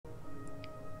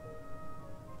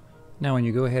Now when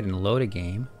you go ahead and load a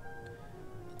game,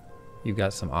 you've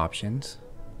got some options.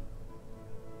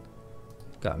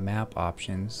 You've got map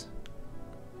options.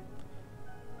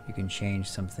 You can change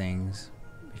some things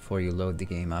before you load the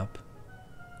game up,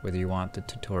 whether you want the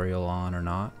tutorial on or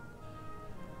not.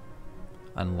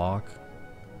 Unlock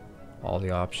all the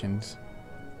options.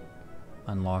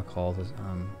 Unlock all the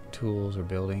tools or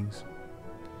buildings.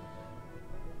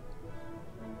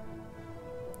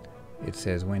 It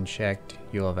says when checked,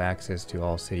 you'll have access to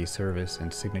all city service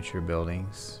and signature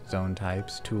buildings, zone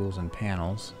types, tools, and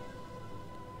panels.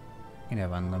 You can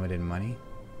have unlimited money.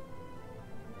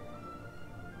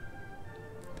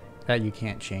 That you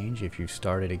can't change if you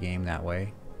started a game that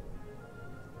way.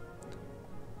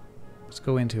 Let's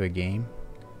go into a game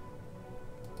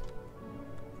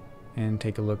and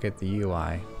take a look at the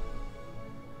UI.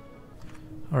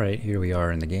 Alright, here we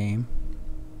are in the game.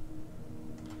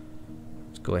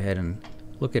 Let's go ahead and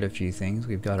look at a few things.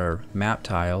 We've got our map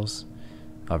tiles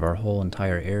of our whole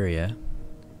entire area.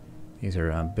 These are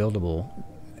not buildable,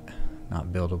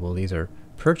 these are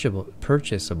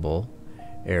purchasable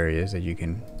areas that you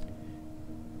can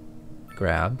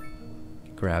grab.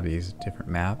 Grab these different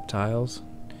map tiles,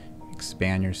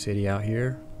 expand your city out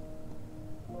here.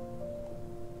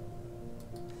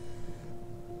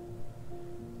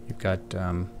 You've got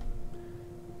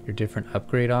your different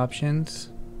upgrade options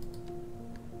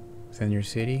within your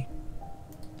city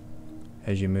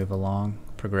as you move along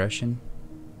progression.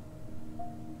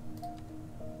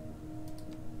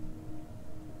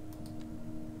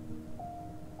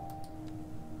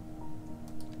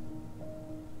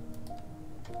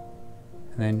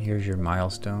 And then here's your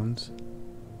milestones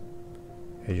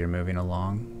as you're moving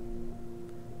along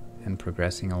and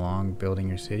progressing along, building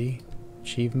your city.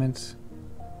 Achievements.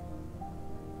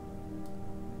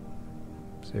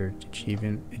 Is there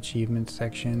achievement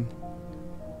section?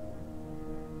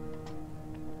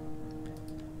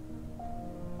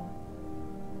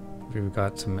 We've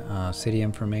got some city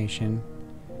information,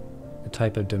 the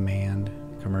type of demand,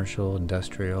 commercial,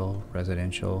 industrial,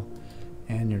 residential,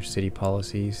 and your city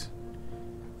policies.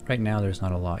 Right now there's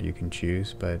not a lot you can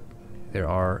choose, but there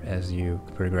are as you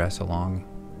progress along.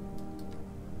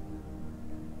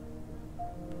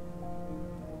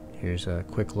 Here's a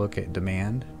quick look at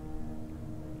demand.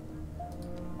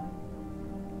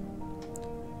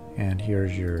 And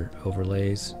here's your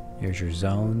overlays. Here's your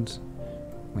zones,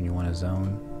 when you want to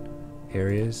zone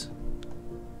areas.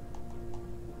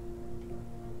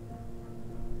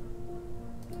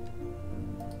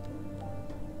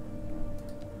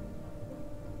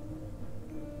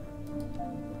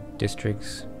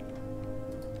 Districts,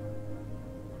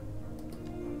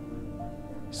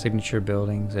 signature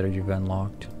buildings that you've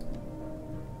unlocked,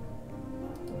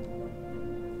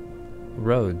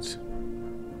 roads.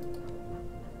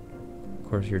 Of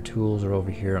course, your tools are over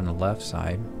here on the left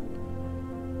side,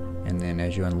 and then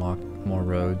as you unlock more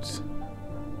roads,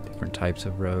 different types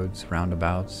of roads,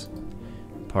 roundabouts,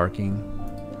 parking,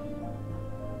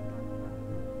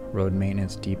 road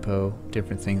maintenance depot,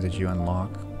 different things that you unlock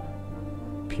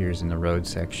appears in the road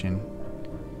section.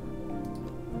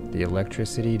 The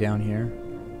electricity down here,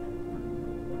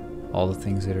 all the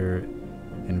things that are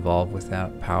involved with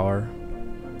that, power,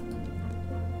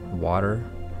 water,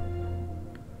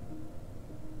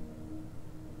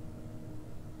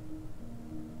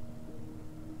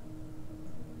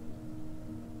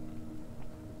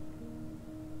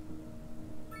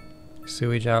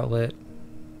 sewage outlet.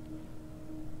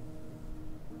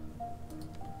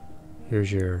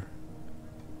 Here's your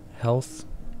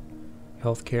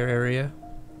healthcare area,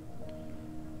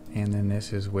 and then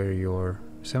this is where your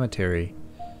cemetery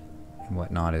and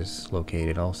whatnot is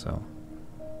located also.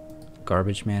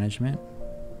 Garbage management,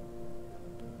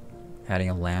 adding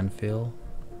a landfill,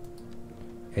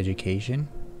 education,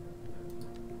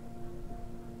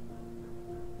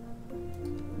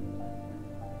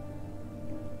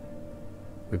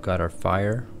 we've got our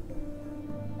fire,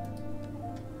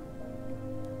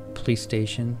 police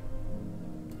station,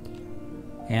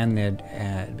 and the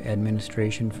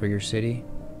administration for your city.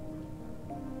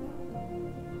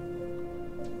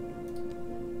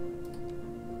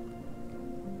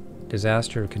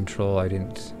 Disaster control, I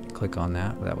didn't click on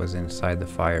that. That was inside the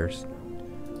fires.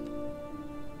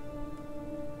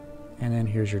 And then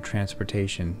here's your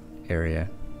transportation area.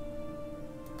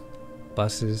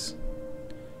 Buses,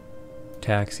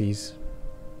 taxis,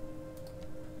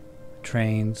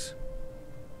 trains,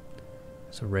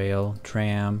 so rail,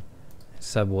 tram,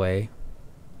 subway,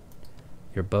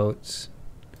 your boats,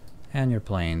 and your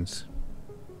planes.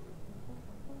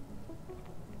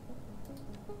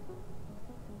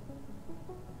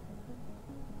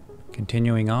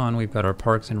 Continuing on, we've got our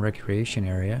parks and recreation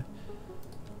area.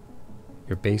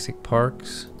 Your basic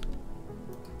parks,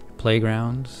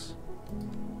 playgrounds.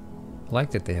 I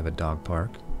like that they have a dog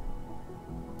park.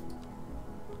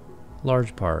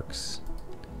 Large parks,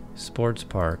 sports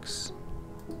parks.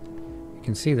 You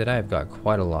can see that I've got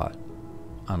quite a lot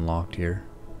unlocked here.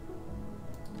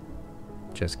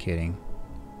 Just kidding.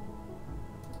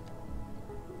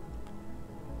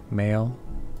 Mail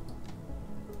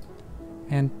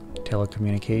and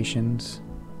telecommunications,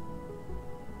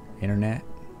 internet,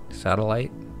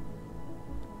 satellite.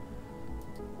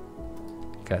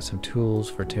 Got some tools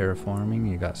for terraforming.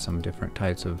 You got some different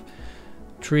types of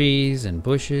trees and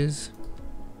bushes,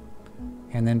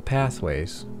 and then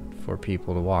pathways for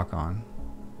people to walk on.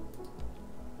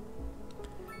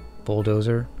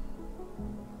 Bulldozer,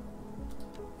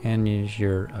 and use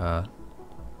your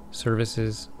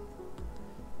services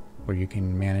where you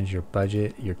can manage your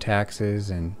budget, your taxes,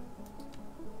 and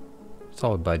it's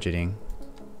all budgeting.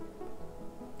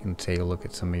 You can take a look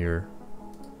at some of your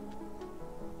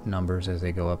numbers as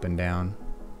they go up and down.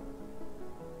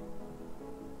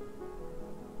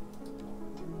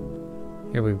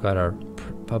 Here we've got our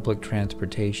public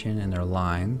transportation and their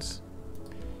lines.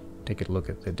 Take a look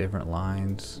at the different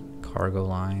lines, cargo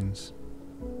lines.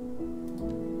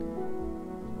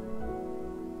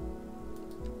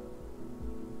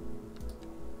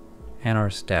 And our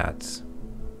stats.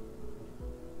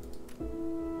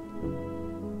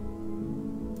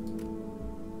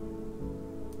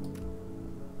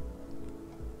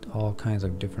 All kinds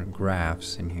of different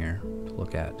graphs in here to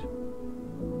look at.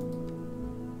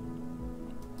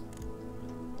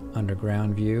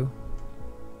 Underground view.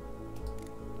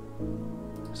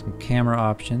 Some camera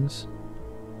options.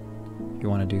 If you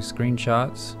want to do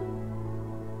screenshots.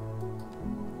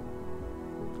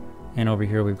 And over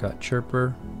here we've got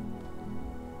chirper.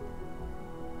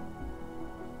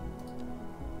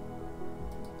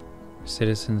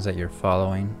 Citizens that you're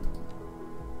following.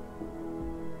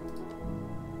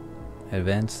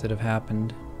 Events that have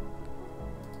happened.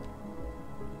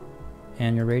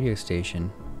 And your radio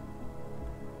station.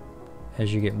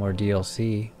 As you get more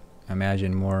DLC, I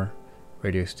imagine more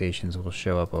radio stations will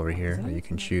show up over here that you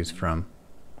can choose from.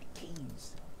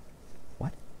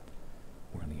 What?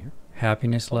 We're in the air?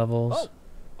 Happiness levels.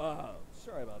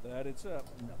 Sorry about that. It's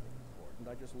nothing important.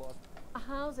 I just lost. A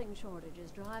housing shortages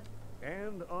drive.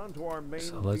 And on to our main.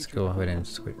 So let's feature go ahead and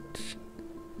switch.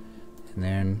 And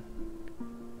then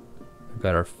we've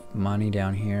got our money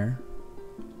down here.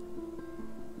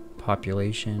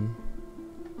 Population.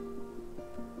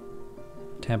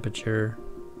 Temperature.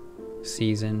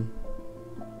 Season.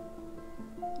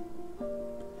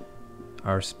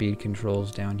 Our speed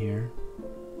controls down here.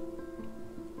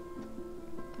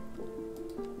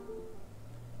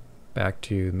 Back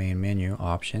to main menu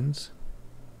options.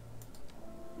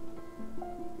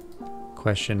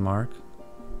 Question mark.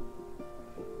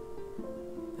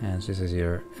 And this is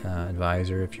your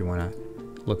advisor if you want to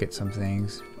look at some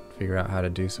things, figure out how to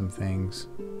do some things.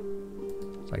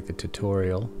 It's like the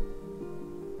tutorial.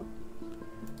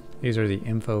 These are the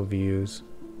info views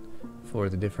for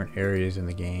the different areas in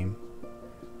the game.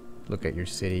 Look at your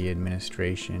city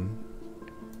administration.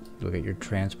 Look at your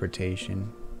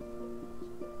transportation.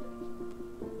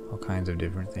 All kinds of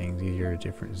different things. These are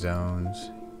different zones.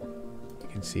 You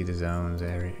can see the zones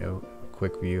there. A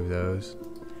quick view of those.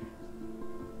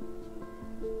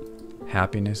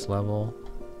 Happiness level.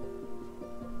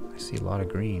 I see a lot of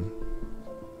green.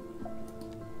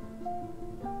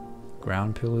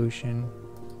 Ground pollution.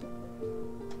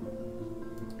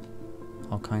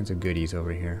 All kinds of goodies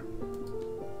over here.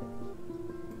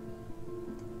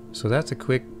 So that's a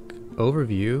quick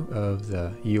overview of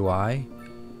the UI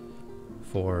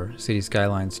for Cities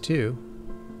Skylines 2.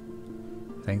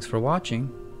 Thanks for watching.